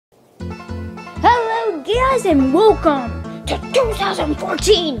guys, and welcome to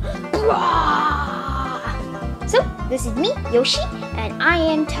 2014! So, this is me, Yoshi, and I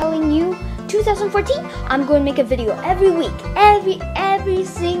am telling you 2014, I'm going to make a video every week, every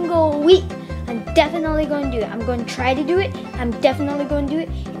single week. I'm definitely going to do it. I'm going to try to do it. I'm definitely going to do it,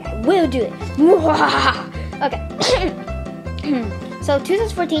 and I will do it. Okay. So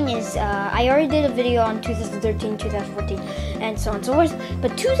 2014 is, I already did a video on 2013, 2014, and so on and so forth.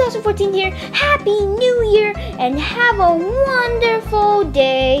 But 2014 here, Happy New Year, and have a wonderful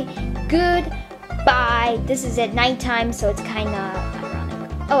day. Goodbye. This is at nighttime, so it's kind of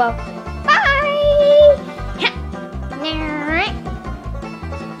ironic. Oh well. Bye.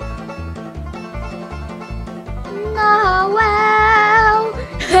 No, well.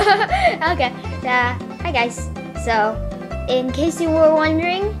 Okay. Hi guys. So, in case you were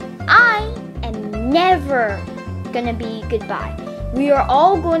wondering, I am never gonna be goodbye. We are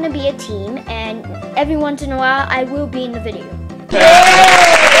all going to be a team, and every once in a while, I will be in the video.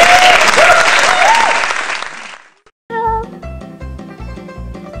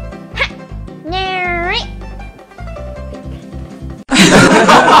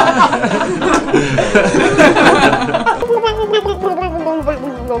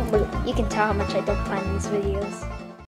 You can tell how much I don't plan these videos.